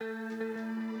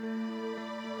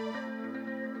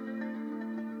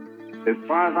As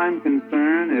far as I'm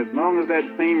concerned, as long as that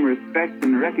same respect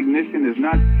and recognition is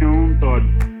not shown toward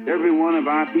every one of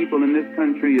our people in this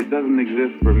country, it doesn't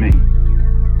exist for me.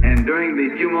 And during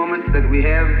the few moments that we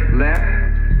have left,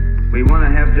 we want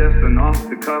to have just an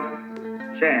off-the-cuff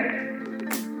chat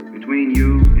between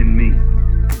you and me.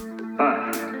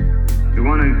 Us. We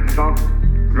want to talk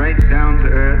right down to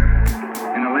earth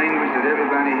in a language that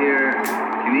everybody here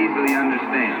can easily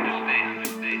understand.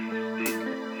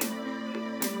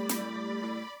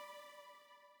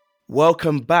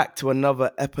 Welcome back to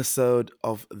another episode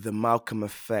of The Malcolm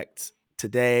Effect.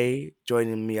 Today,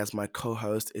 joining me as my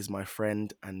co-host is my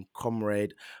friend and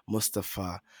comrade,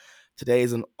 Mustafa. Today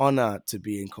is an honor to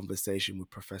be in conversation with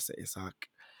Professor Esack,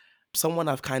 someone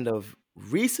I've kind of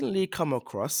recently come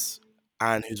across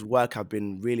and whose work I've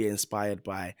been really inspired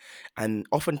by. And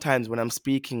oftentimes when I'm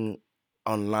speaking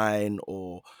online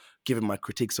or giving my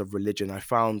critiques of religion, I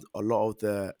found a lot of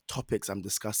the topics I'm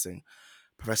discussing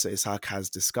Professor Islamic has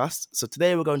discussed. So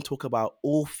today we're going to talk about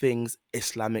all things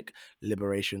Islamic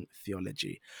liberation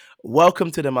theology. Welcome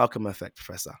to the Malcolm Effect,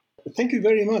 Professor. Thank you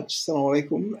very much. Assalamu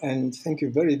alaikum, and thank you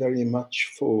very, very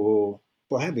much for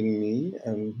having me.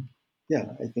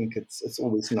 I think it's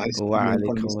always nice to be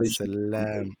in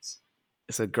conversation.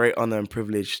 It's a great honor and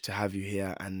privilege to have you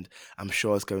here, and I'm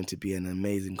sure it's going to be an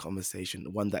amazing conversation,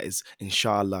 one that is,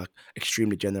 inshallah,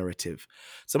 extremely generative.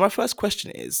 So my first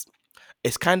question is,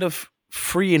 it's kind of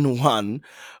 3 in 1,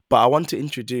 but I want to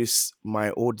introduce my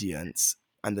audience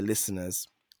and the listeners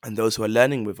and those who are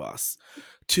learning with us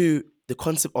to the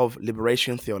concept of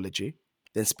liberation theology,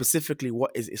 then specifically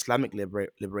what is Islamic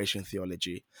liberation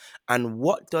theology, and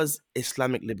what does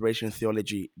Islamic liberation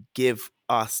theology give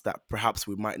us that perhaps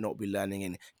we might not be learning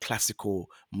in classical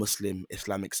Muslim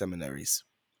Islamic seminaries?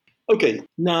 Okay,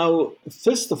 now,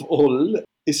 first of all,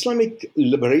 Islamic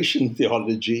liberation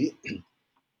theology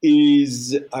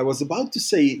is, I was about to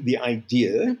say the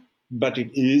idea, but it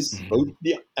is both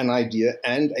an idea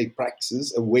and a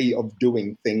praxis, a way of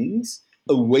doing things,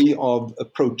 a way of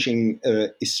approaching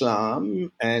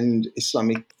Islam and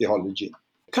Islamic theology.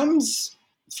 It comes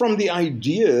from the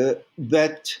idea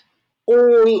that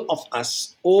all of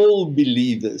us, all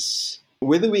believers,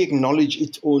 whether we acknowledge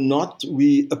it or not,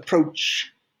 we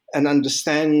approach and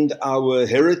understand our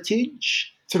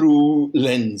heritage through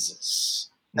lenses.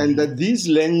 And that these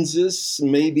lenses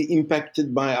may be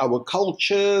impacted by our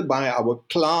culture, by our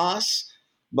class,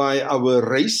 by our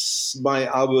race, by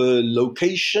our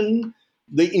location.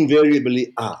 They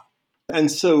invariably are. And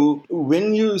so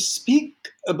when you speak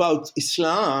about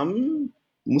Islam,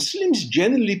 Muslims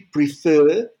generally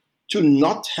prefer to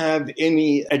not have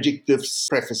any adjectives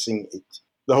prefacing it.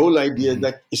 The whole idea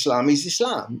that Islam is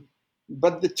Islam.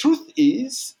 But the truth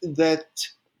is that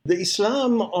the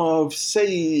Islam of,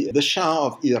 say, the Shah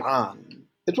of Iran,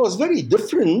 it was very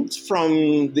different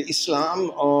from the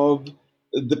Islam of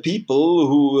the people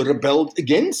who rebelled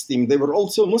against him. They were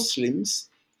also Muslims.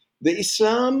 The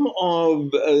Islam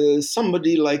of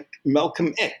somebody like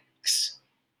Malcolm X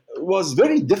was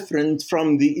very different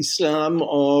from the Islam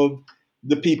of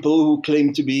the people who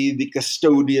claim to be the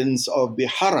custodians of the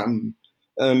Haram,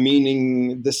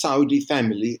 meaning the Saudi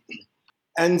family.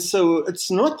 And so it's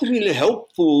not really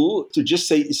helpful to just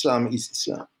say Islam is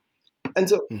Islam. And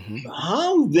so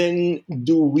how then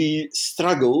do we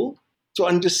struggle to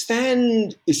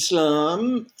understand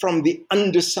Islam from the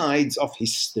undersides of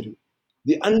history?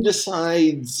 The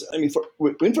undersides,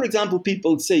 when, for example,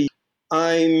 people say,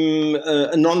 I'm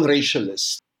a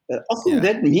non-racialist, often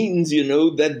that means,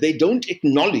 that they don't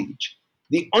acknowledge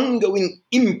the ongoing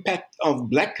impact of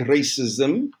black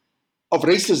racism,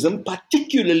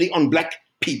 particularly on black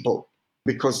people,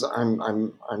 because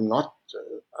I'm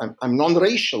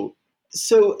non-racial.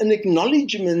 So an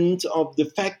acknowledgement of the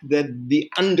fact that the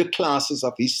underclasses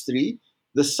of history,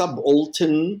 the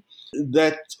subaltern,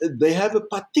 that they have a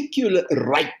particular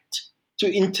right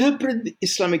to interpret the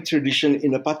Islamic tradition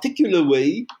in a particular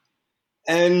way.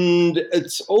 And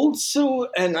it's also,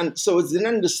 and so it's an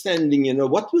understanding,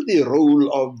 what was the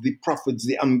role of the prophets,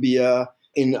 the Anbiya,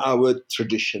 in our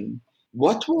tradition?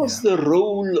 What was the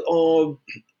role of,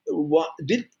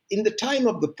 in the time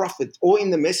of the Prophet or in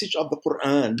the message of the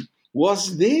Quran,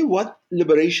 was there what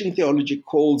liberation theology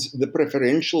calls the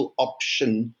preferential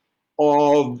option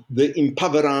of the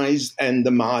impoverished and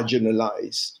the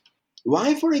marginalised?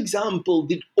 Why, for example,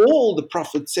 did all the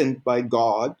prophets sent by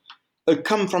God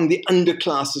come from the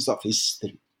underclasses of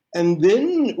history? And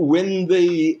then when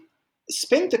they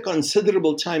spent a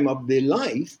considerable time of their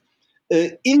life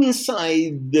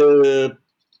inside the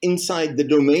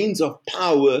domains of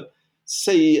power,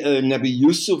 say Nabi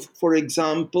Yusuf, for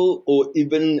example, or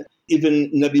even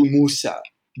Nabi Musa,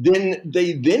 then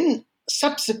they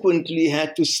subsequently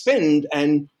had to spend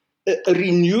a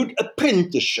renewed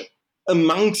apprenticeship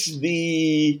amongst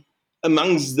the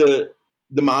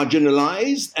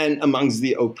marginalized and amongst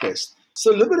the oppressed.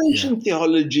 So Yeah. liberation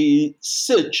theology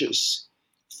searches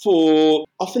for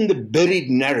often the buried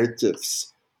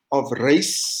narratives of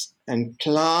race and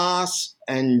class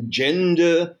and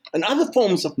gender and other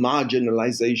forms of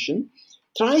marginalization,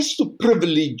 tries to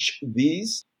privilege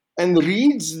these and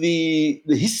reads the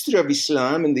history of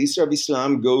Islam, and the history of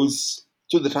Islam goes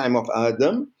to the time of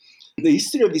Adam, the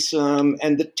history of Islam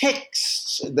and the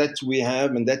texts that we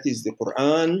have, and that is the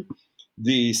Quran,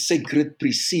 the sacred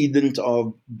precedent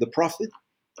of the Prophet,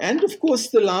 and of course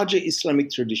the larger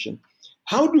Islamic tradition.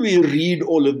 How do we read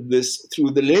all of this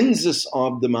through the lenses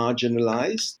of the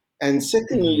marginalized? And Mm.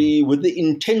 secondly, with the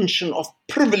intention of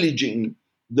privileging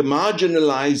the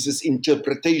marginalized's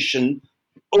interpretation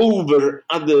over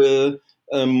other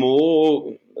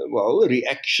more, well,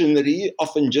 reactionary,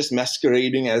 often just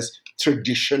masquerading as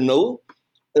traditional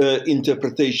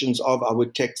interpretations of our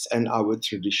text and our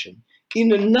tradition.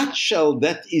 In a nutshell,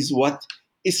 that is what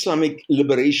Islamic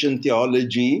liberation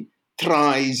theology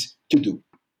tries to do.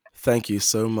 Thank you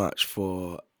so much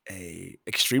for a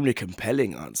extremely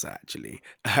compelling answer, actually,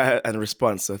 and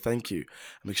response. So thank you.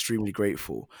 I'm extremely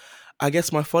grateful. I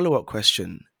guess my follow-up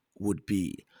question would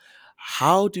be,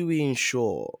 how do we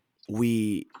ensure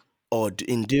we,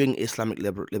 in doing Islamic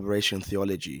liberation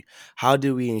theology, how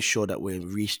do we ensure that we're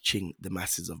reaching the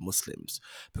masses of Muslims?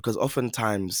 Because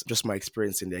oftentimes, just my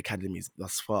experience in the academies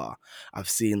thus far, I've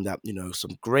seen that,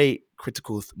 some great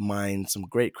critical minds, some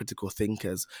great critical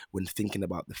thinkers when thinking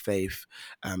about the faith,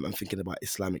 and thinking about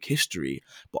Islamic history.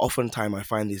 But oftentimes I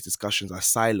find these discussions are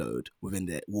siloed within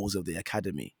the walls of the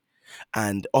academy.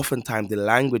 And oftentimes, the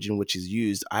language in which is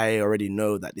used, I already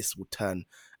know that this will turn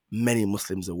many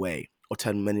Muslims away or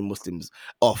turn many Muslims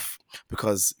off,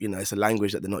 because it's a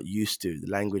language that they're not used to.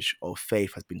 The language of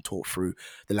faith has been taught through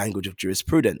the language of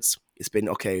jurisprudence. It's been,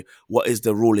 okay, what is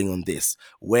the ruling on this?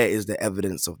 Where is the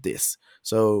evidence of this?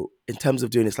 So in terms of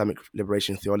doing Islamic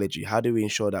liberation theology, how do we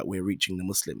ensure that we're reaching the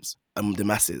Muslims, the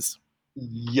masses?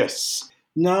 Yes.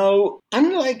 Now,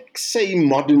 unlike, say,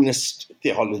 modernist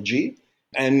theology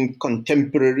and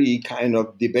contemporary kind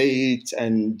of debates,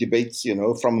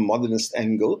 from a modernist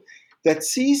angle, that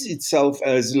sees itself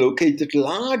as located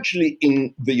largely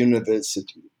in the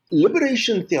university.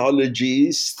 Liberation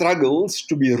theology struggles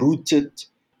to be rooted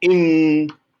in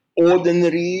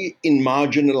in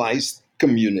marginalized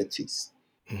communities.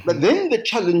 Hmm. But then the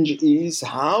challenge is,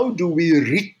 how do we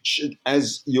reach,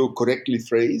 as you correctly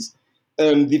phrase,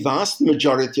 the vast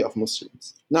majority of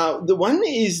Muslims? Now, the one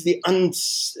is the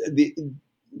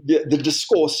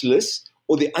discourseless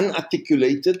or the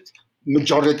unarticulated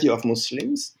majority of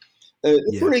Muslims.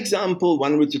 For Yeah. example,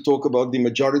 one were to talk about the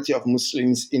majority of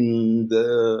Muslims in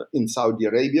Saudi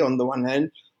Arabia on the one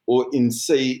hand, or in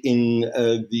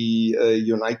the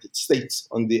United States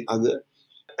on the other,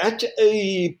 at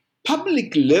a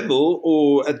public level,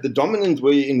 or at the dominant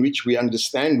way in which we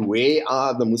understand where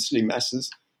are the Muslim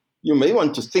masses, you may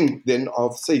want to think then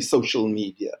of, say, social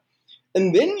media.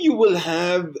 And then you will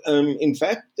have, in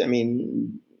fact,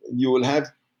 you will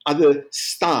have other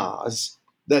stars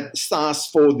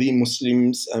for the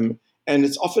Muslims. And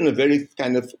it's often a very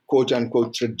kind of quote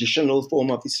unquote traditional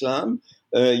form of Islam.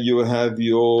 And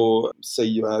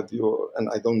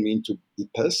I don't mean to be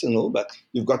personal, but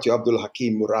you've got your Abdul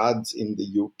Hakim Murads in the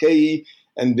UK,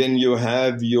 and then you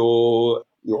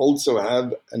also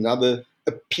have another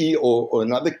appeal, or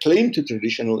another claim to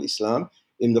traditional Islam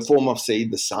in the form of, say,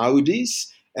 the Saudis,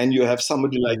 and you have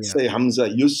somebody like, Yeah. say, Hamza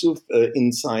Yusuf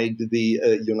inside the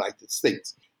United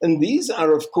States. And these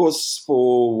are, of course,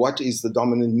 for what is the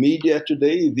dominant media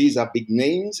today, these are big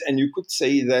names. And you could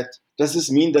say that, does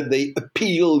this mean that they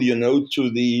appeal, to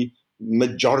the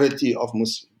majority of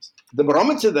Muslims? The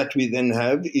barometer that we then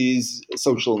have is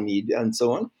social media and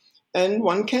so on. And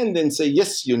one can then say,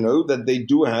 yes, that they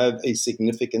do have a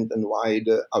significant and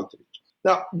wider outreach.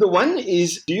 Now, the one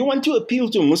is, do you want to appeal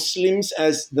to Muslims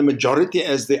as the majority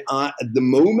as they are at the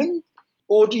moment?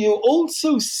 Or do you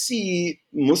also see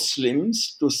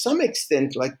Muslims, to some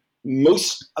extent, like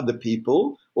most other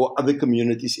people or other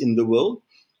communities in the world,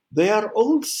 they are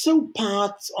also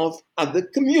parts of other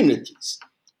communities?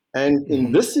 And in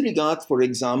Hmm. this regard, for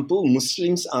example,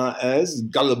 Muslims are as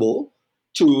gullible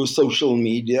to social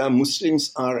media,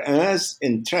 Muslims are as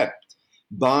entrapped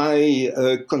by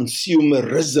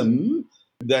consumerism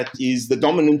that is the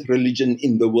dominant religion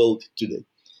in the world today.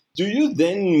 Do you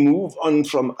then move on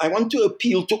from, I want to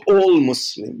appeal to all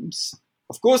Muslims?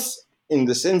 Of course, in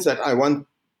the sense that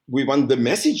we want the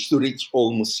message to reach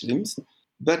all Muslims,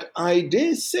 But I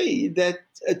dare say that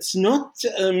it's not.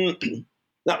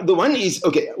 Now, the one is,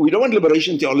 okay, we don't want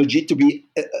liberation theology to be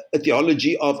a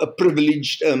theology of a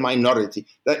privileged minority.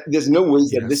 That there's no way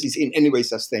that this Yes. is in any way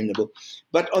sustainable.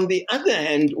 But on the other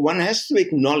hand, one has to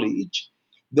acknowledge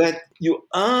that you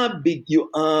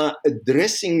are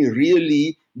addressing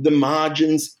really the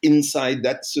margins inside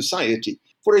that society.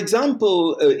 For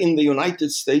example, in the United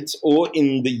States or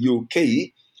in the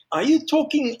UK, are you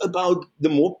talking about the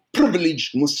more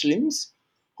privileged Muslims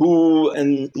who,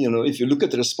 and if you look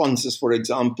at the responses, for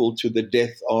example, to the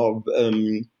death of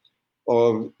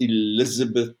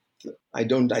Elizabeth,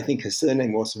 I think her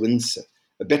surname was Windsor,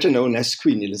 better known as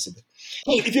Queen Elizabeth.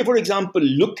 If you, for example,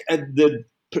 look at the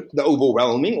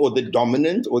overwhelming or the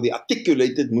dominant or the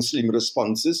articulated Muslim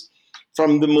responses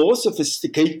from the more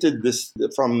sophisticated,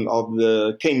 from of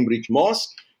the Cambridge Mosque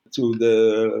to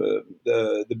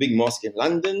the big mosque in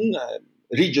London,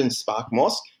 Regent's Park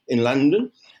Mosque in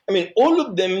London. I mean, all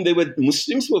of them,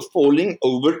 Muslims were falling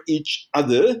over each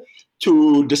other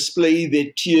to display their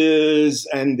tears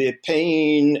and their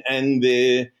pain and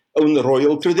their own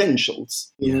royal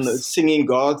credentials, Yes. singing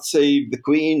 "God Save the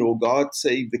Queen" or "God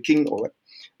Save the King" or what.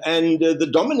 And the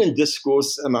dominant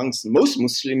discourse amongst most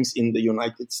Muslims in the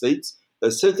United States,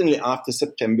 certainly after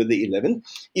September the 11th,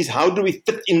 is how do we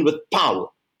fit in with power?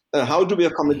 How do we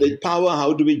accommodate power?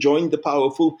 How do we join the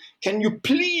powerful? Can you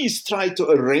please try to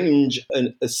arrange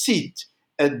a seat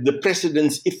at the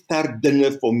president's iftar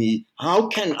dinner for me? How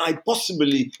can I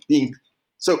possibly be?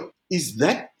 So, is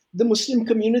that the Muslim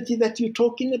community that you're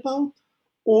talking about?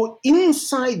 Or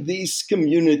inside these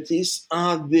communities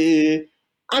are there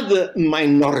other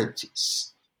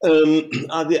minorities?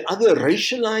 Are there other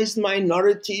racialized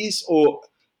minorities or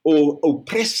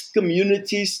oppressed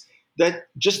communities that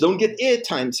just don't get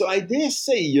airtime? So I dare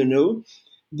say,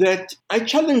 that I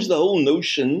challenge the whole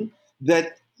notion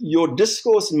that your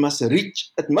discourse must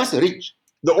reach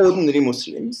the ordinary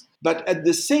Muslims. But at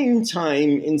the same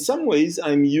time, in some ways,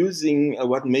 I'm using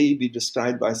what may be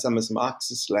described by some as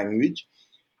Marxist language.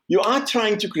 You are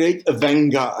trying to create a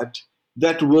vanguard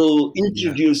that will Yeah.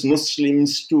 introduce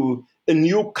Muslims to a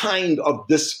new kind of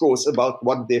discourse about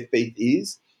what their faith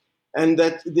is, and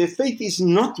that their faith is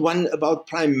not one about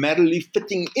primarily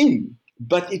fitting in,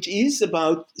 but it is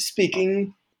about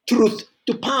speaking truth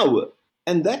to power.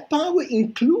 And that power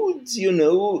includes,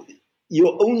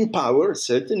 your own power,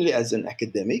 certainly as an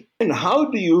academic. And how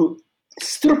do you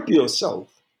strip yourself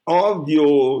of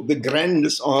the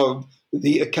grandness of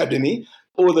the academy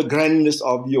or the grandness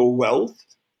of your wealth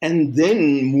and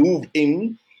then move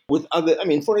in with other? I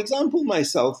mean, for example,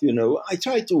 myself, I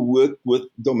try to work with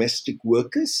domestic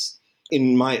workers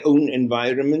in my own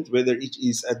environment, whether it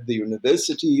is at the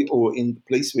university or in the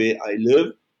place where I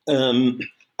live. Um,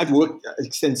 I've worked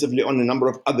extensively on a number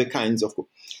of other kinds of.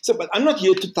 So, but I'm not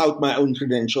here to tout my own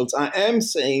credentials. I am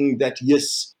saying that,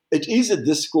 yes, it is a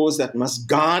discourse that must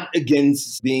guard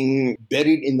against being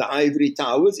buried in the ivory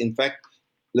towers. In fact,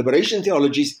 liberation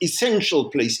theology's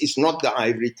essential place is not the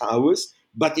ivory towers,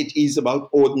 but it is about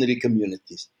ordinary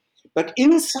communities. But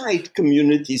inside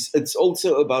communities, it's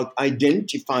also about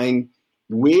identifying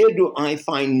where do I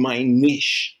find my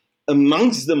niche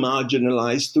amongst the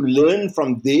marginalized to learn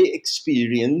from their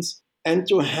experience and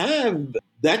to have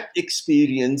that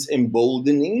experience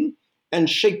emboldening and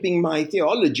shaping my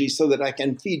theology so that I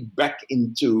can feed back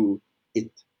into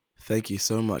it. Thank you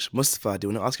so much. Mustafa, do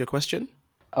you want to ask your question?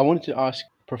 I wanted to ask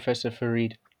Professor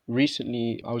Farid.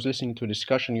 Recently, I was listening to a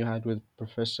discussion you had with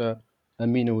Professor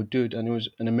Amina Wadud, and it was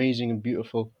an amazing and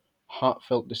beautiful,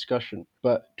 heartfelt discussion.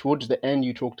 But towards the end,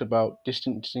 you talked about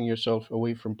distancing yourself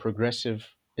away from progressive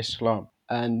Islam.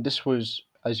 And this was,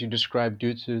 as you described,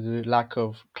 due to the lack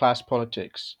of class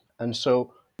politics. And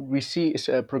so we see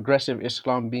progressive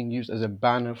Islam being used as a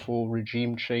banner for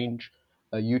regime change,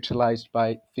 utilized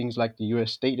by things like the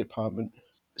US State Department.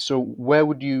 So where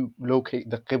would you locate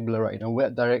the Qibla right now?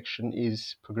 What direction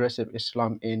is progressive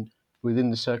Islam in within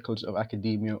the circles of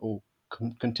academia or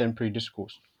contemporary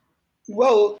discourse?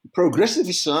 Well, progressive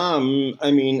Islam,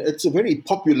 I mean, it's a very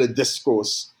popular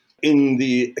discourse in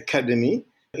the academy.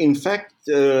 In fact,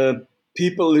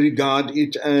 people regard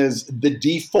it as the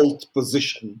default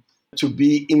position to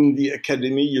be in the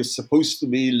academy. You're supposed to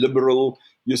be liberal,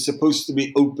 you're supposed to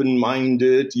be open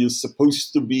minded, you're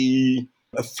supposed to be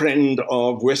a friend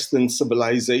of Western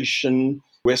civilization,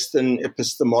 Western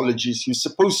epistemologies. You're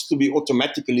supposed to be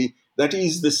automatically, that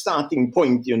is the starting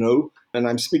point, and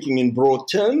I'm speaking in broad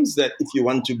terms, that if you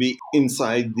want to be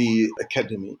inside the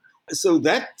academy. So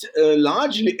that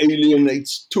largely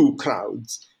alienates two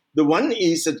crowds. The one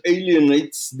is it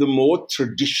alienates the more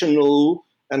traditional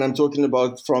and I'm talking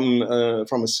about from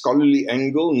a scholarly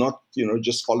angle, not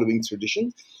just following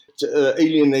tradition. It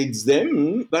alienates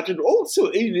them, but it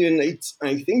also alienates,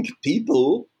 I think,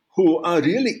 people who are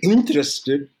really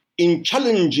interested in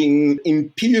challenging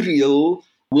imperial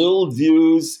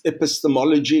worldviews,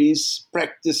 epistemologies,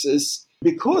 practices,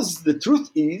 because the truth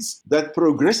is that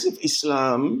progressive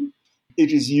Islam,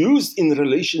 it is used in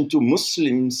relation to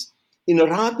Muslims in a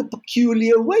rather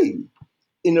peculiar way,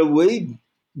 in a way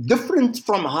different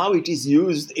from how it is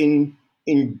used in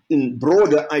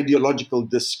broader ideological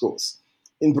discourse.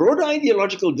 In broader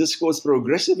ideological discourse,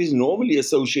 progressive is normally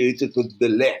associated with the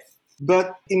left.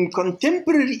 But in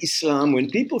contemporary Islam, when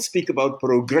people speak about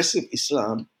progressive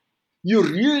Islam, you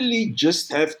really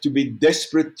just have to be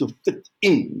desperate to fit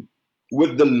in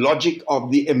with the logic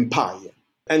of the empire.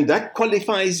 And that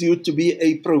qualifies you to be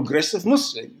a progressive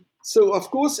Muslim. So, of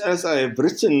course, as I have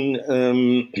written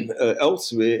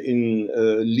elsewhere in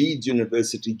Leeds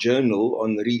University Journal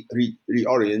on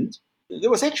Reorient, there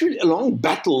was actually a long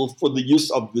battle for the use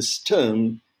of this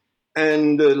term.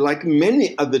 And like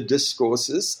many other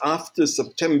discourses, after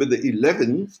September the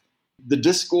 11th, the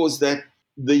discourse that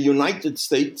the United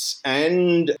States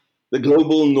and the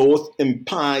global North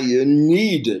Empire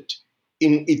needed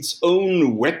in its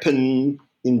own weapon,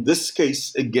 in this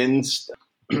case against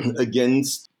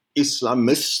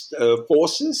Islamist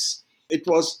forces, it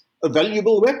was a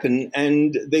valuable weapon,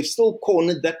 and they've still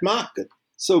cornered that market.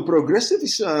 So progressive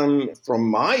Islam, from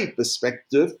my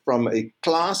perspective, from a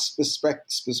class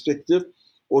perspective,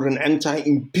 or an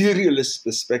anti-imperialist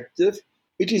perspective,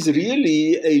 it is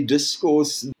really a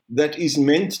discourse that is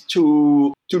meant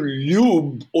to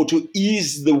lube or to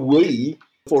ease the way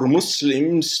for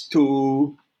Muslims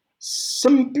to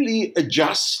simply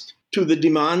adjust to the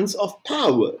demands of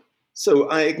power. So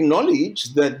I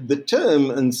acknowledge that the term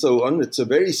and so on, it's a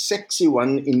very sexy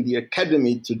one in the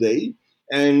academy today,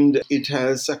 and it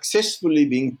has successfully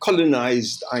been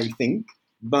colonized, I think,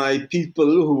 by people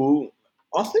who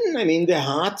often, their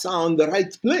hearts are on the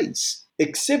right place,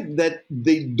 except that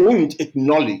they don't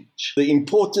acknowledge the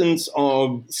importance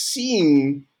of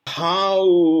seeing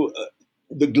how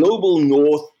the global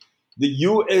North, the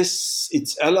US,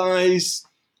 its allies,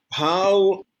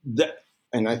 how that,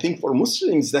 and I think for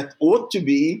Muslims that ought to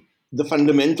be the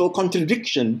fundamental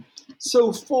contradiction.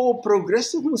 So for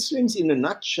progressive Muslims, in a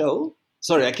nutshell,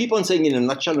 sorry, I keep on saying in a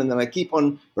nutshell and then I keep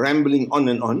on rambling on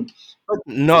and on. But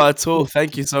Not at all.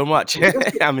 Thank you so much.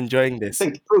 I'm enjoying this.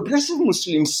 progressive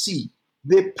Muslims see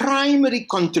their primary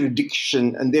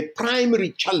contradiction and their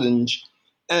primary challenge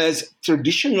as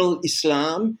traditional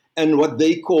Islam and what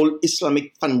they call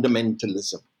Islamic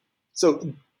fundamentalism.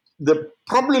 So the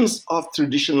problems of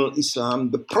traditional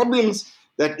Islam, the problems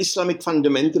that Islamic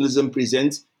fundamentalism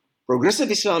presents,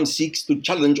 progressive Islam seeks to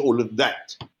challenge all of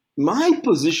that. My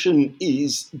position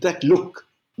is that, look,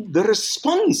 the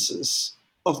responses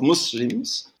of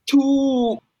Muslims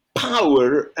to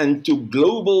power and to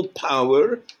global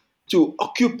power, to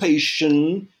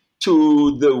occupation,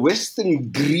 to the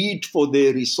Western greed for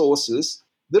their resources,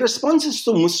 the responses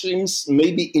to Muslims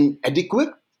may be inadequate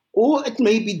or it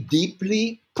may be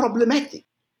deeply problematic.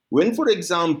 When, for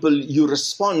example, you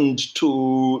respond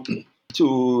to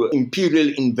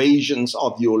imperial invasions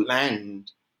of your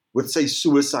land with, say,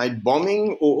 suicide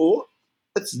bombing, or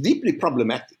it's deeply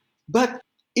problematic. But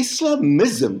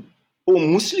Islamism or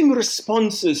Muslim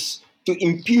responses to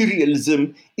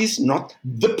imperialism is not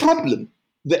the problem.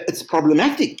 It's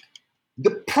problematic.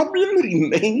 The problem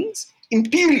remains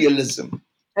imperialism.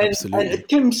 And Absolutely.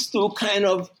 attempts to kind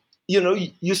of,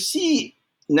 you see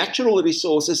natural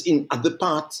resources in other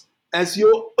parts as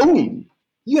your own.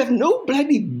 You have no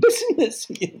bloody business,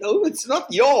 it's not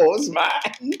yours,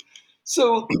 man.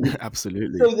 So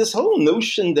Absolutely. so this whole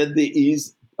notion that there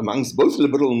is amongst both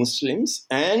liberal Muslims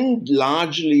and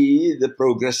largely the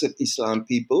progressive Islam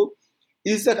people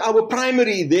is that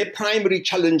their primary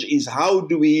challenge is how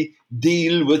do we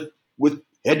deal with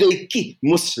headachy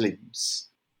Muslims?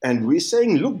 And we're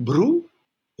saying, look, bro,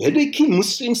 headachy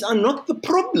Muslims are not the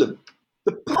problem.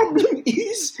 The problem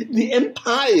is the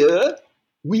empire.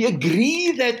 We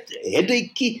agree that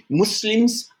headachy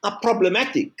Muslims are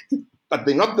problematic, but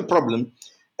they're not the problem.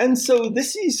 And so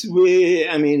this is where,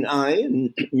 I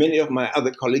and many of my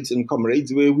other colleagues and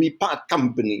comrades, where we part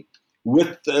company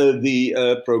with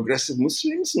the progressive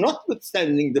Muslims,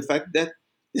 notwithstanding the fact that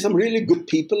there's some really good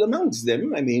people amongst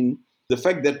them. The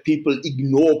fact that people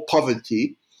ignore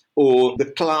poverty or the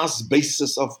class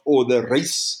basis or the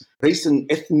race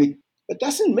and ethnic, it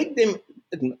doesn't make them,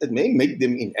 it may make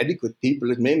them inadequate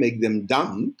people, it may make them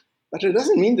dumb, but it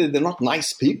doesn't mean that they're not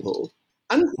nice people.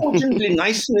 Unfortunately,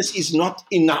 niceness is not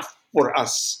enough for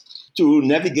us. to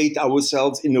navigate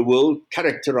ourselves in a world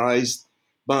characterized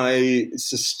by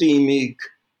systemic,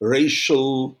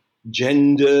 racial,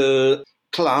 gender,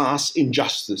 class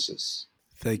injustices.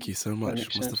 Thank you so That much,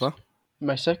 makes sense. Mustafa.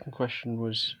 My second question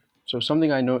was, so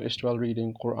something I noticed while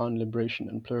reading Quran Liberation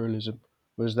and Pluralism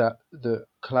was that the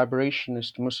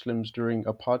collaborationist Muslims during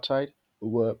apartheid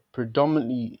were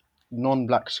predominantly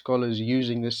non-black scholars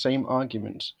using the same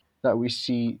arguments that we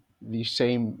see the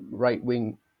same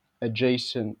right-wing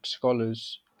adjacent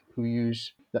scholars who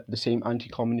use the same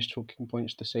anti-communist talking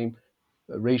points, the same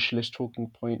racialist talking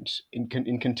points in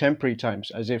contemporary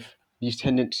times, as if these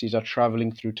tendencies are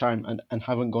traveling through time and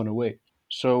haven't gone away.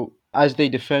 So, as they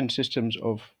defend systems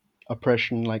of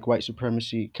oppression like white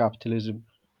supremacy, capitalism,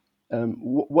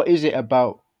 what is it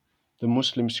about the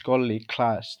Muslim scholarly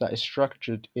class that is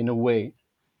structured in a way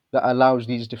that allows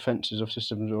these defenses of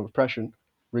systems of oppression,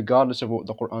 regardless of what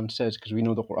the Quran says? Because we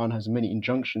know the Quran has many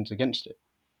injunctions against it.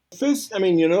 First,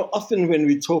 often when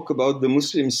we talk about the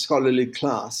Muslim scholarly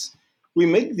class, we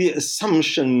make the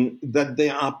assumption that they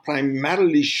are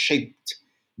primarily shaped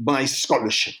by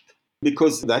scholarship,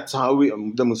 because that's how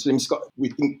the Muslims, we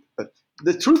think. But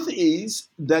the truth is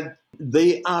that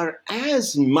they are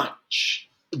as much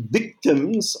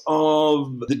victims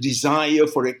of the desire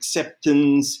for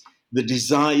acceptance, the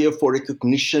desire for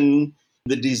recognition,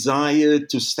 the desire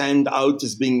to stand out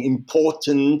as being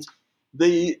important.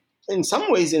 They, in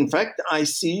some ways, in fact, I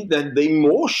see that they're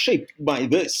more shaped by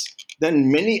this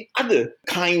than many other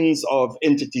kinds of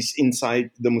entities inside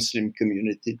the Muslim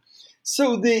community.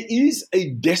 So there is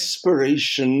a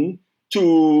desperation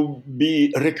to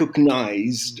be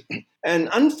recognized. And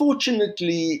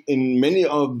unfortunately, in many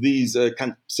of these,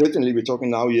 certainly we're talking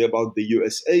now here about the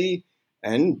USA,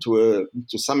 and to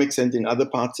some extent in other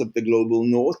parts of the global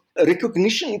north,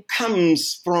 recognition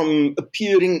comes from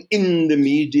appearing in the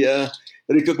media.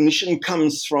 Recognition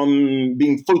comes from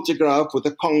being photographed with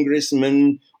a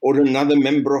congressman or another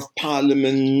member of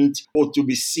parliament, or to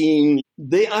be seen.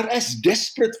 They are as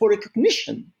desperate for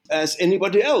recognition as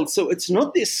anybody else. So it's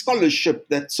not their scholarship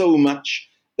that so much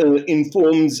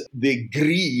informs their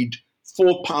greed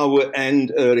for power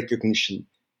and recognition.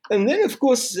 And then, of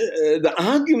course, the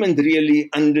argument really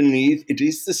underneath it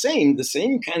is the same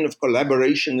kind of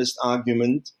collaborationist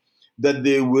argument that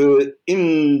there were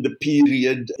in the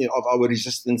period of our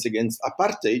resistance against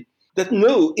apartheid, that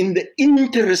no, in the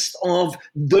interest of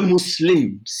the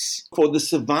Muslims, for the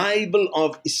survival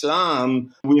of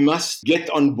Islam, we must get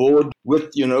on board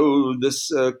with,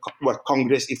 this,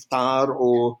 Congress Iftar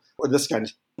or this kind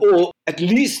of, or at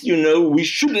least, we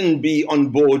shouldn't be on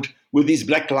board with these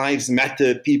Black Lives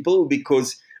Matter people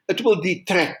because it will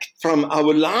detract from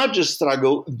our larger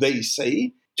struggle, they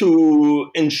say, to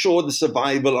ensure the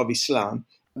survival of Islam.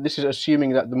 This is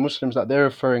assuming that the Muslims that they're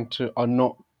referring to are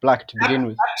not black to begin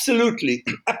with. Absolutely,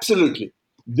 absolutely.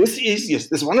 This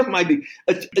is one of my big.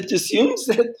 It assumes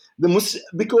that the Muslim,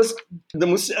 because the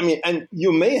Muslim, and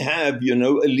you may have,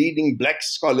 a leading black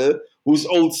scholar who's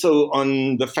also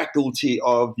on the faculty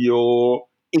of your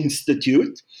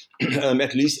institute,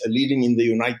 at least leading in the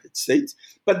United States.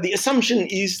 But the assumption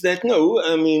is that no,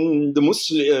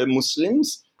 the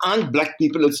Muslims aren't black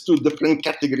people. It's two different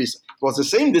categories. It was the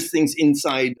same things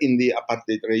inside in the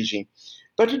apartheid regime.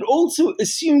 But it also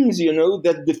assumes,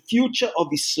 that the future of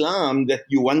Islam that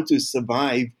you want to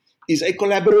survive is a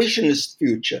collaborationist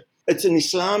future. It's an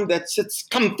Islam that sits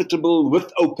comfortable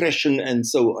with oppression and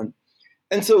so on.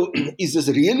 And so, is this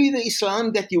really the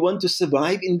Islam that you want to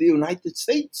survive in the United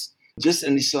States? Just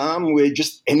an Islam where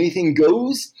just anything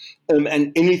goes,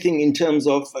 and anything in terms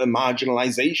of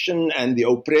marginalization and the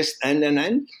oppressed and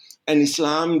an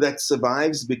Islam that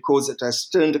survives because it has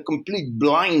turned a complete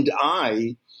blind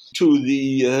eye to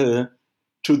the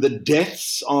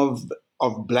deaths of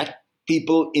black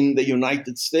people in the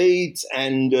United States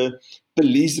and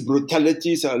police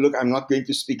brutality. So look, I'm not going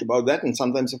to speak about that. And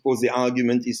sometimes, of course, the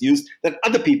argument is used that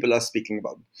other people are speaking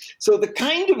about. So the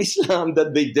kind of Islam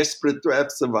that they're desperate to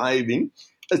have surviving,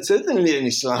 it's certainly an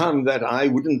Islam that I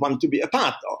wouldn't want to be a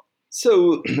part of.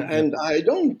 So, and I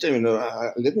don't,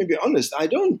 let me be honest, I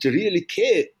don't really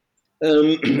care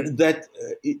that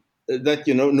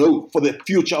no, for the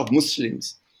future of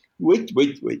Muslims. Wait.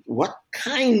 What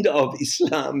kind of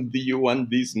Islam do you want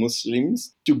these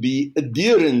Muslims to be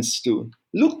adherents to?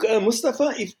 Look,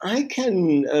 Mustafa, if I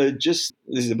can this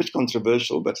is a bit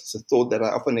controversial, but it's a thought that I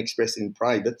often express in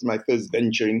private, my first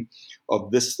venturing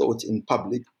of this thought in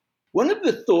public. One of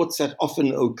the thoughts that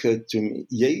often occurred to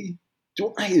me,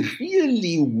 do I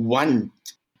really want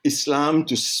Islam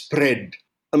to spread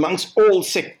amongst all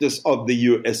sectors of the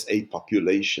USA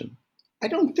population? I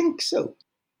don't think so.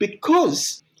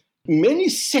 Because many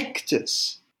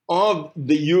sectors of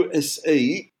the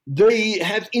USA, they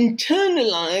have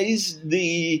internalized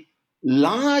the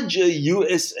larger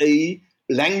USA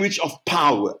language of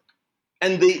power.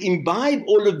 And they imbibe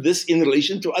all of this in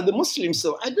relation to other Muslims.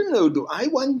 So I don't know,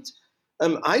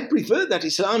 I prefer that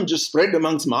Islam just spread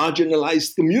amongst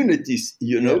marginalized communities,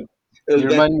 Yeah. You that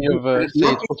remind me of not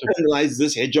Sayyid Qutb. internalize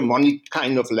this hegemonic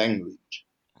kind of language.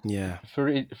 Yeah.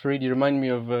 Farid, you remind me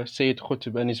of Sayyid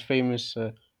Qutb and his famous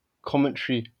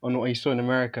commentary on what he saw in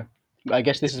America. I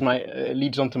guess this is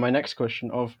leads on to my next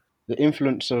question of the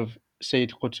influence of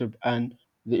Sayyid Qutb and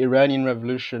the Iranian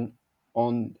Revolution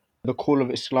on the call of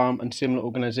Islam and similar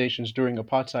organizations during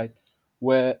apartheid,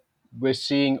 where we're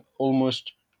seeing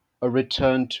almost a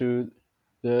return to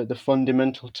the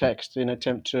fundamental text in an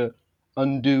attempt to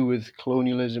undo with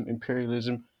colonialism,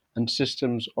 imperialism, and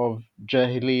systems of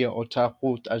Jahiliyyah or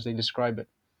Taqut as they describe it.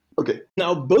 Okay.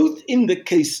 Now, both in the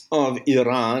case of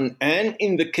Iran and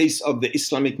in the case of the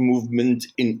Islamic movement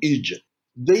in Egypt,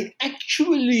 they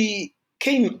actually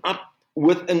came up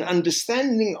with an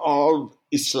understanding of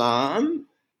Islam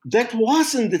that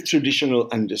wasn't the traditional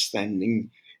understanding.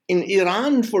 In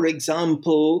Iran, for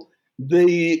example,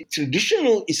 the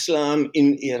traditional Islam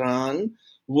in Iran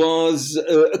was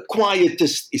a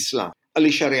quietist Islam. Ali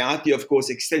Shariati, of course,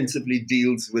 extensively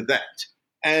deals with that.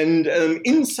 And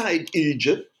inside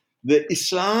Egypt, the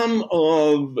Islam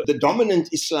of the dominant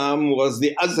Islam was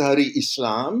the Azhari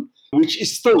Islam, which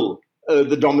is still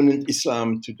the dominant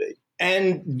Islam today.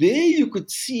 And there you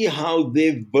could see how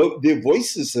their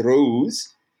voices rose,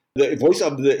 the voice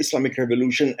of the Islamic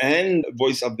Revolution and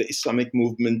voice of the Islamic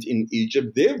movement in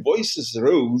Egypt, their voices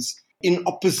rose in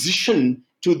opposition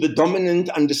to the dominant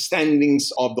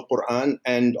understandings of the Quran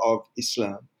and of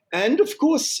Islam. And of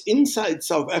course, inside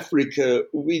South Africa,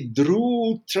 we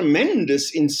drew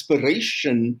tremendous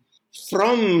inspiration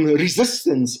from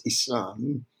resistance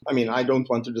Islam. I mean, I don't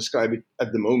want to describe it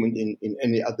at the moment in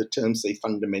any other terms, say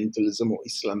fundamentalism or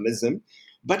Islamism,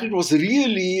 but it was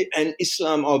really an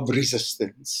Islam of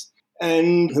resistance.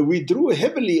 And we drew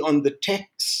heavily on the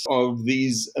texts of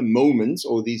these moments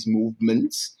or these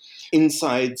movements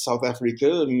inside South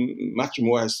Africa. Much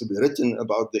more has to be written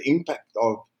about the impact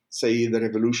of, say, the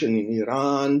revolution in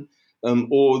Iran,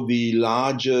 or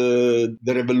the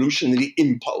revolutionary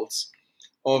impulse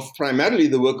of primarily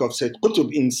the work of Sayyid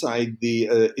Qutb inside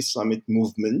the Islamic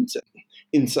movement.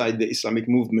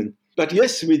 But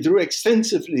yes, we drew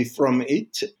extensively from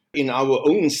it in our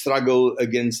own struggle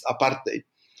against apartheid.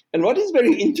 And what is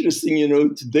very interesting,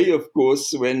 today, of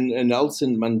course, when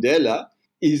Nelson Mandela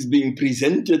is being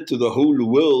presented to the whole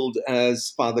world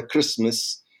as Father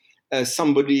Christmas, as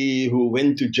somebody who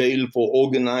went to jail for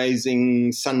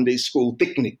organizing Sunday school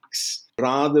picnics,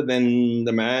 rather than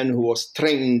the man who was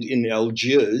trained in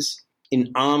Algiers in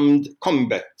armed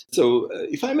combat. So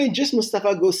if I may just,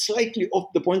 Mustafa, go slightly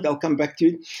off the point, I'll come back to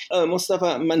it.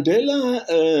 Mustafa, Mandela,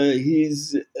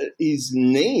 his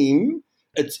name,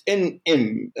 it's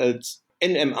NM, it's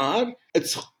NMR,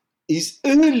 his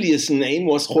earliest name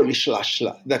was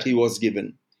Kholishlashla that he was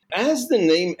given. As the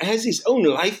name has his own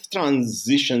life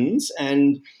transitions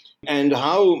and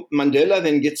how Mandela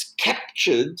then gets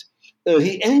captured,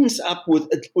 he ends up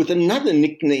with another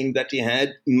nickname that he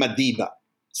had, Madiba.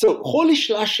 So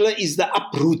Kholishlashla is the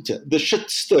uprooter, the shit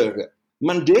stirrer.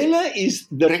 Mandela is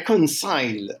the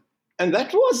reconciler. And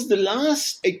that was the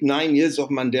last 8-9 years of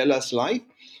Mandela's life,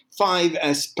 5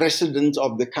 as president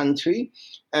of the country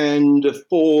and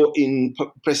 4 in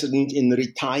president in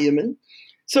retirement.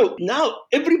 So now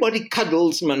everybody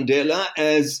cuddles Mandela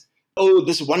as,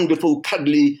 this wonderful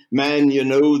cuddly man,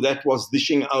 that was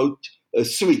dishing out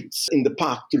sweets in the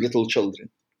park to little children.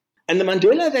 And the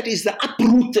Mandela that is the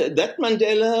uprooter, that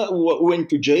Mandela who went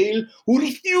to jail, who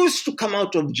refused to come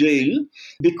out of jail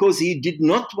because he did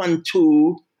not want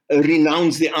to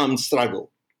renounce the armed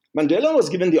struggle. Mandela was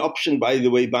given the option, by the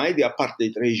way, by the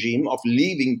apartheid regime of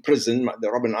leaving prison, the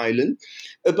Robben Island,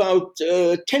 about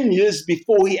 10 years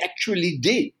before he actually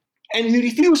did. And he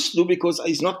refused to because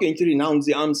he's not going to renounce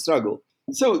the armed struggle.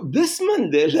 So this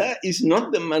Mandela is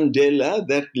not the Mandela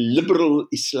that liberal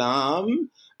Islam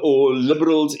or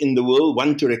liberals in the world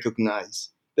want to recognize.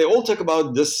 They all talk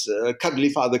about this cuddly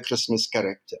Father Christmas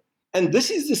character. And this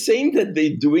is the same that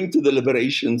they're doing to the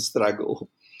liberation struggle.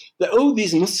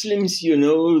 These Muslims,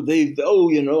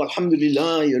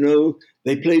 alhamdulillah,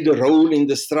 they played a role in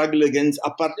the struggle against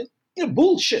apartheid.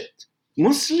 Bullshit.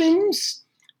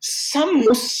 Some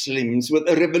Muslims with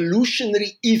a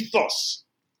revolutionary ethos,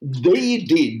 they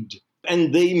did.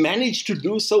 And they managed to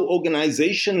do so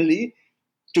organizationally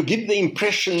to give the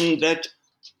impression that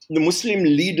the Muslim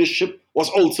leadership was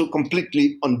also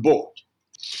completely on board.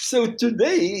 So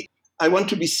today, I want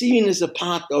to be seen as a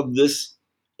part of this.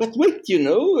 But wait,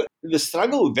 the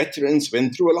struggle veterans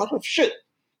went through a lot of shit.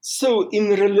 So, in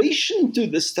relation to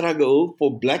the struggle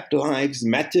for Black Lives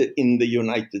Matter in the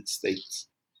United States,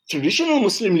 traditional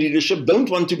Muslim leadership don't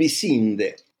want to be seen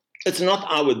there. It's not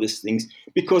our these things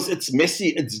because it's messy,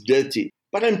 it's dirty.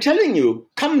 But I'm telling you,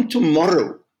 come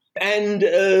tomorrow and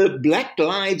Black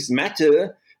Lives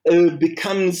Matter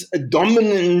becomes a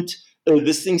dominant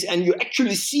these things, and you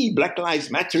actually see Black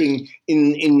Lives Mattering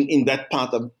in that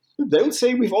part of. They'll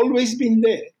say we've always been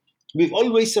there, we've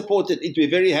always supported it, we're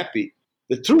very happy.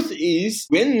 The truth is,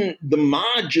 when the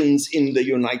margins in the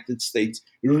United States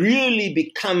really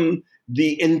become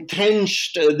the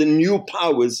entrenched, the new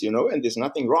powers, and there's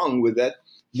nothing wrong with that,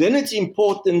 then it's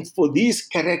important for these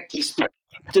characters to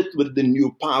fit with the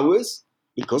new powers,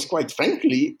 because quite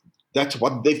frankly, that's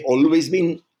what they've always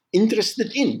been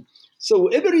interested in. So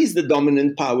whoever is the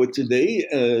dominant power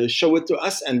today, show it to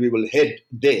us and we will head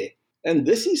there. And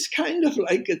this is kind of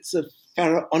like it's a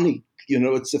pharaonic,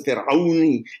 it's a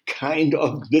Pharaoni kind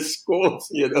of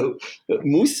discourse.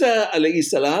 Musa alayhi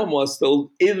salam was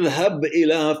told, "Idhab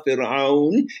ila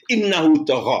Fir'aun innahu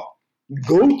tagha."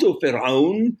 Go to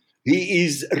Fir'aun, he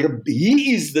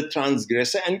is the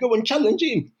transgressor, and go and challenge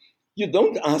him. You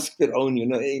don't ask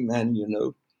Fir'aun, hey man,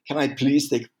 can I please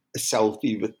take a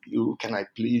selfie with you? Can I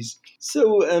please?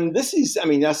 So this is,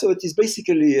 so it is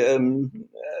basically,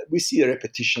 we see a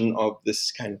repetition of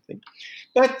this kind of thing.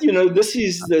 But, this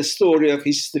is the story of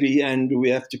history, and we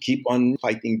have to keep on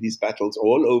fighting these battles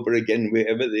all over again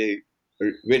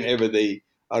whenever they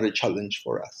are a challenge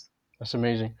for us. That's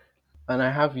amazing. And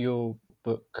I have your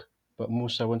book, but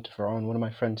Musa went to Pharaoh. One of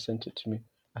my friends sent it to me.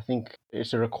 I think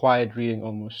it's a required reading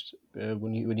almost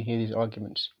when you hear these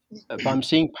arguments. But I'm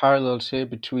seeing parallels here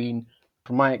between,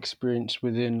 from my experience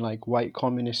within like white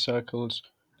communist circles,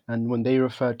 and when they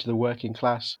refer to the working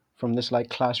class from this like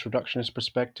class reductionist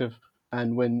perspective,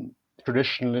 and when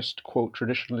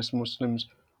traditionalist Muslims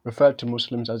refer to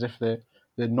Muslims as if they're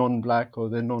non-black or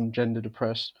they're non-gender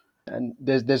depressed. And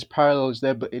there's parallels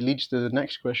there, but it leads to the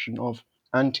next question of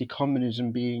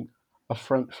anti-communism being a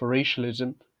front for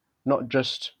racialism, not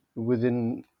just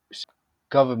within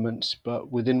governments, but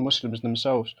within Muslims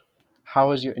themselves.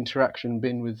 How has your interaction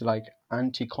been with like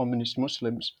anti-communist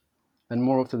Muslims? And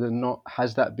more often than not,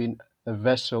 has that been a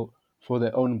vessel for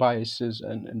their own biases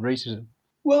and racism?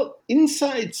 Well,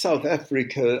 inside South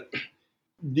Africa,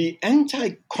 the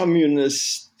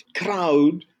anti-communist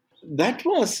crowd, that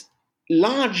was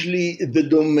largely the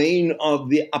domain of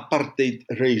the apartheid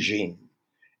regime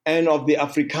and of the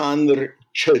Afrikaner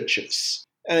churches.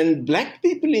 And Black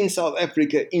people in South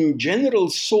Africa in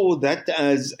general saw that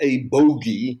as a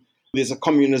bogey. There's a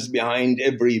communist behind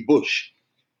every bush.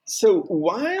 So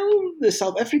while the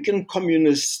South African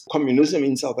communism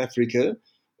in South Africa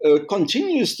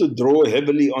continues to draw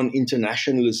heavily on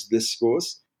internationalist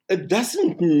discourse, it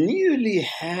doesn't nearly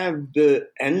have the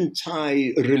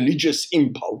anti-religious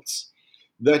impulse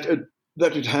that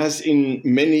it has in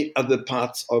many other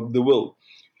parts of the world.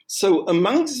 So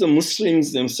amongst the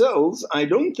Muslims themselves, I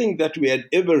don't think that we had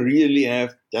ever really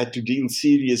had to deal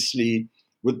seriously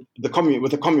with the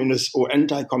communist or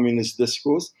anti-communist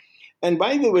discourse. And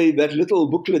by the way, that little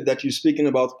booklet that you're speaking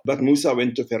about, that Musa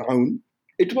went to Fir'aun,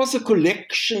 it was a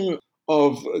collection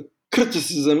of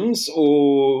criticisms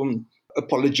or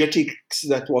apologetics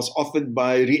that was offered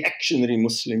by reactionary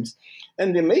Muslims.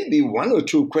 And there may be one or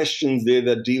two questions there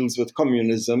that deals with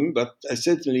communism, but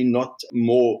certainly not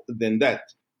more than that.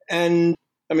 And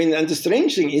the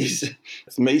strange thing is,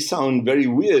 it may sound very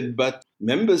weird, but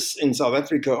members in South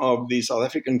Africa of the South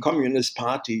African Communist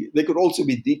Party, they could also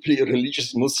be deeply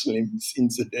religious Muslims,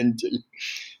 incidentally.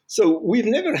 So we've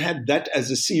never had that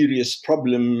as a serious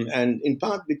problem, and in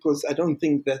part because I don't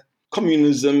think that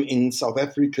communism in South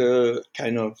Africa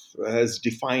kind of has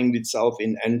defined itself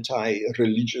in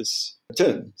anti-religious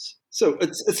terms. So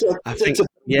it's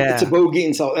a bogey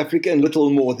in South Africa and little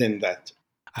more than that.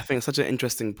 I think it's such an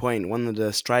interesting point. One of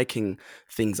the striking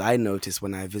things I noticed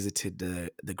when I visited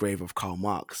the grave of Karl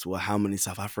Marx were how many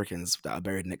South Africans that are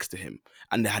buried next to him,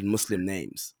 and they had Muslim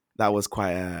names. That was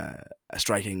quite a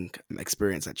striking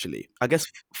experience, actually. I guess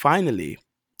finally,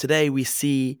 today we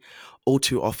see all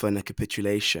too often a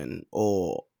capitulation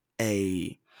or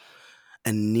a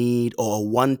need or a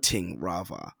wanting,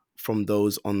 rather, from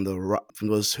those from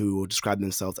those who describe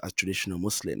themselves as traditional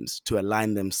Muslims to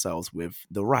align themselves with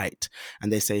the right,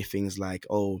 and they say things like,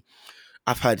 "Oh,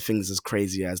 I've heard things as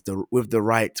crazy as with the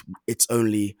right, it's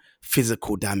only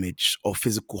physical damage or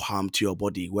physical harm to your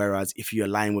body. Whereas if you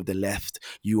align with the left,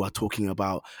 you are talking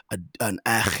about an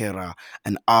akhirah,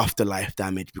 an afterlife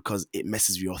damage because it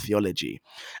messes with your theology."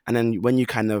 And then when you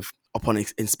kind of upon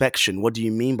inspection, what do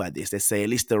you mean by this? They say at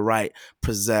least the right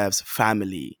preserves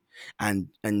family and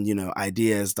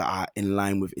ideas that are in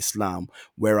line with Islam,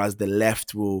 whereas the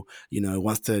left will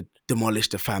wants to demolish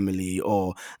the family,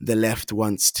 or the left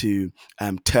wants to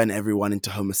turn everyone into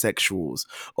homosexuals,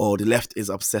 or the left is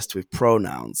obsessed with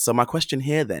pronouns. So my question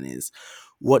here then is,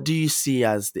 what do you see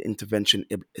as the intervention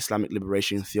Islamic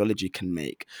liberation theology can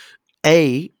make?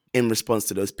 A, in response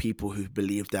to those people who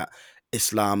believe that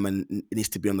Islam needs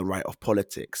to be on the right of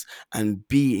politics, and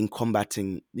B, in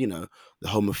combating, the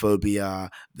homophobia,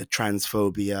 the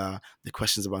transphobia, the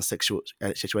questions about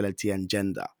sexuality and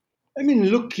gender. I mean,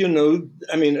 look,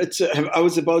 I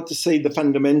was about to say the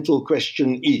fundamental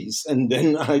question is, and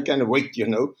then I kind of wait,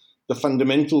 the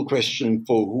fundamental question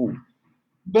for who?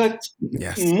 But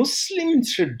Yes. Muslim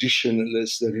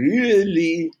traditionalists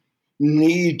really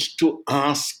need to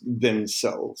ask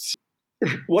themselves,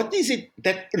 what is it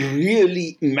that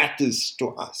really matters to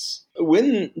us?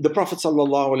 When the Prophet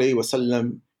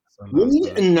ﷺ, when he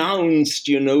announced,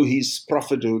 his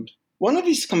prophethood, one of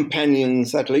his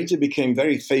companions that later became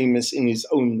very famous in his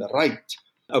own right,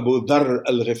 Abu Dharr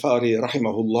al-Ghifari,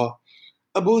 rahimahullah,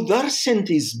 Abu Dharr sent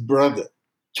his brother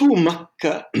to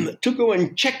Makkah to go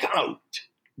and check out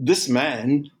this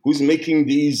man who's making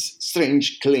these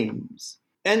strange claims.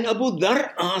 And Abu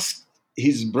Dharr asked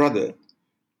his brother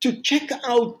to check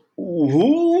out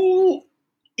who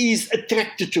is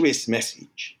attracted to his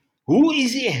message. Who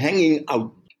is he hanging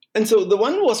out? And so the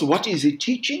one was, what is he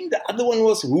teaching? The other one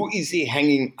was, who is he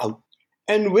hanging out?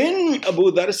 And when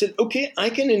Abu Dharr said, okay, I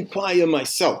can inquire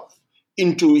myself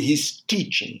into his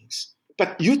teachings,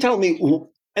 but you tell me who.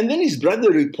 And then his brother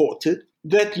reported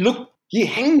that, look, he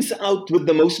hangs out with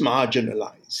the most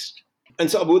marginalized.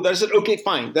 And so Abu Dharr said, okay,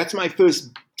 fine, that's my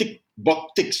first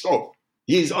box ticked off.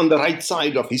 He's on the right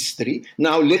side of history.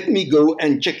 Now let me go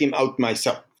and check him out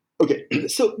myself. Okay,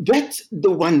 so that's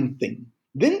the one thing.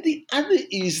 Then the other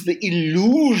is the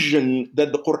illusion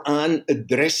that the Quran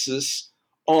addresses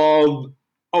of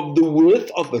the worth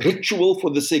of ritual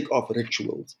for the sake of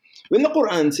rituals. When the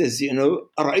Quran says,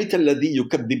 أَرَأَيْتَ الَّذِي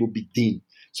يُكَذِّبُ بِالدِّينِ,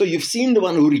 so you've seen the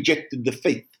one who rejected the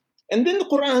faith. And then the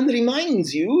Quran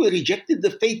reminds you, rejected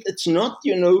the faith, it's not,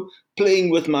 playing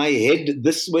with my head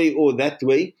this way or that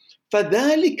way.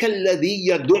 فَذَلِكَ الَّذِي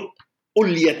يَدُعُ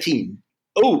الْيَتِيمِ.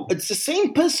 Oh, it's the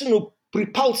same person who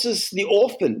repulses the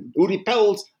orphan, who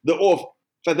repels the orphan.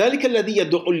 فَذَلِكَ الَّذِي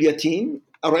يَدُعُ الْيَتِيمِ.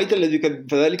 أَرَأَيْتَ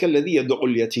فَذَلِكَ الَّذِي يَدُعُ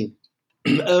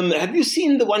الْيَتِيمِ. Have you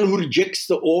seen the one who rejects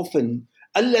the orphan?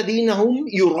 الَّذِينَ هُمْ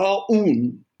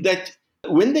يُرَاءُونَ. That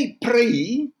when they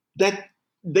pray, that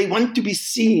they want to be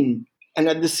seen. And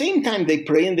at the same time they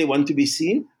pray and they want to be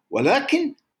seen.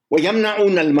 وَلَكِنْ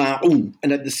وَيَمْنَعُونَ الْمَاعُونَ.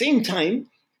 And at the same time,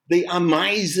 they are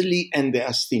miserly and they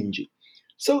are stingy.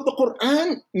 So the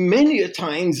Quran many a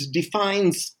times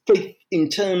defines faith in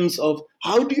terms of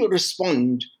how do you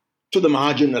respond to the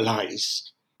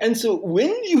marginalized. And so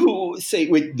when you say,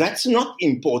 wait, that's not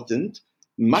important,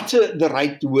 mutter the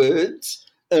right words,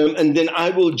 and then I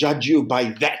will judge you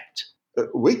by that.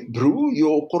 Wait, bro,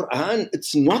 your Quran,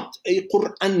 it's not a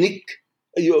Quranic,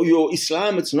 your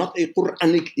Islam, it's not a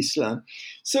Quranic Islam.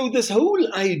 So this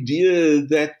whole idea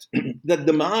that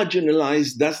the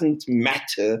marginalized doesn't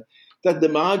matter, that the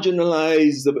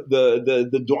marginalized,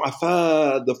 the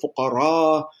du'afa, the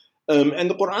fuqara, and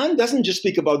the Quran doesn't just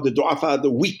speak about the du'afa,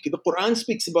 the weak. The Quran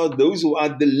speaks about those who are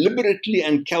deliberately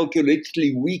and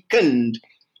calculatedly weakened.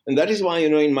 And that is why,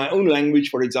 in my own language,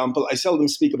 for example, I seldom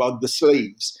speak about the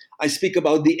slaves. I speak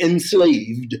about the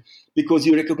enslaved, because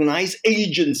you recognize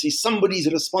agency. Somebody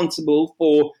is responsible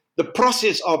for the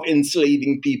process of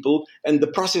enslaving people and the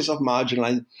process of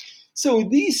marginalizing. So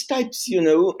these types,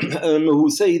 who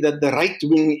say that the right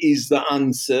wing is the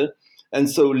answer, and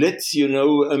so let's,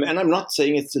 and I'm not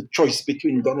saying it's a choice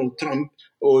between Donald Trump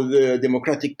or the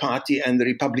Democratic Party and the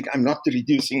Republic. I'm not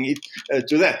reducing it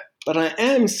to that. But I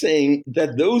am saying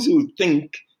that those who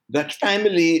think that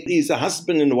family is a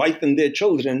husband and wife and their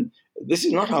children, this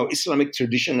is not how Islamic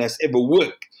tradition has ever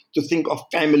worked, to think of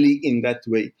family in that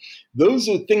way. Those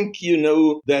who think,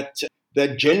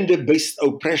 that gender-based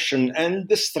oppression and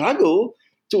the struggle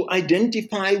to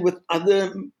identify with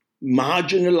other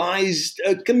marginalized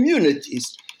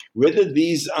communities, whether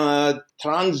these are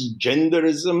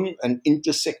transgenderism and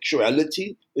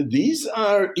intersexuality, these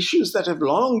are issues that have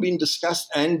long been discussed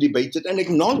and debated and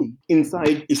acknowledged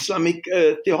inside Islamic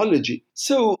theology.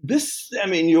 So this,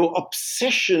 your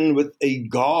obsession with a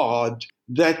God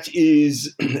that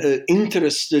is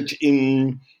interested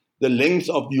in the length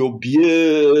of your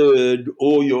beard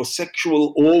or your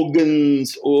sexual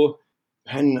organs,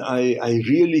 and I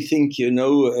really think,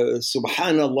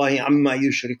 subhanallah amma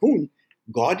yushrikun,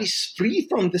 God is free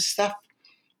from the stuff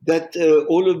that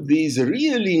all of these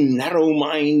really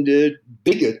narrow-minded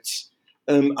bigots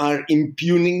are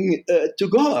impugning to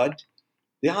God.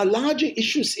 There are larger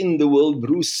issues in the world,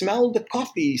 Bruce. Smell the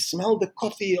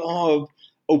coffee of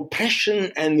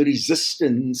oppression and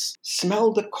resistance.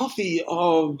 Smell the coffee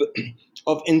of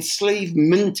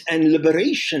enslavement and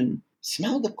liberation.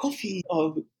 Smell the coffee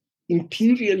of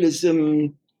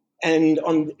imperialism and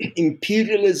on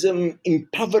imperialism,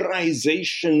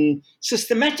 impoverization,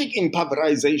 systematic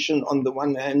impoverization on the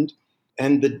one hand,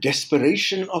 and the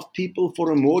desperation of people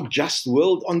for a more just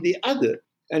world on the other.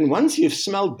 And once you've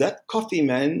smelled that coffee,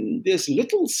 man, there's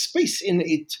little space in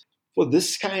it for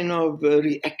this kind of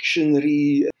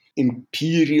reactionary,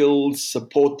 imperial,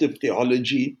 supportive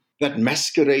theology that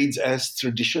masquerades as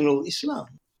traditional Islam.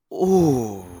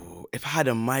 Oh, if I had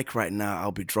a mic right now,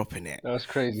 I'll be dropping it. That was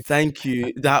crazy. Thank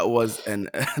you. That was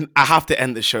I have to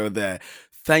end the show there.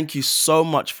 Thank you so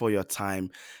much for your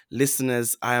time.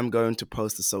 Listeners, I am going to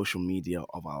post the social media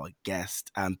of our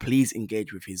guest, and please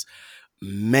engage with his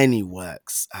many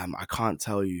works. I can't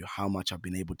tell you how much I've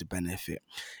been able to benefit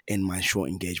in my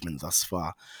short engagement thus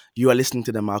far. You are listening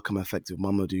to the Malcolm Effect with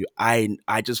Mamadou. I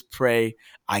just pray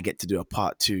I get to do a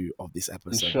part 2 of this episode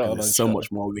because Inshallah, there's so inshallah.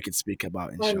 much more we could speak about,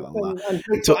 I'm, inshallah.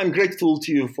 I'm grateful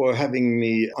to you for having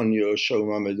me on your show,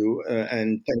 Mamadou,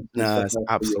 and thank you, No, it's Mustafa, for your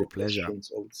absolute pleasure.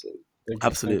 questions also. Thank you. Thank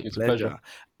Absolute you. It's a pleasure. pleasure.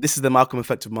 This is the Malcolm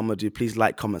Effect with Mamadou. Please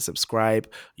like, comment, subscribe,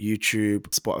 YouTube,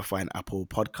 Spotify, and Apple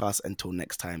Podcasts. Until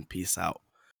next time, peace out.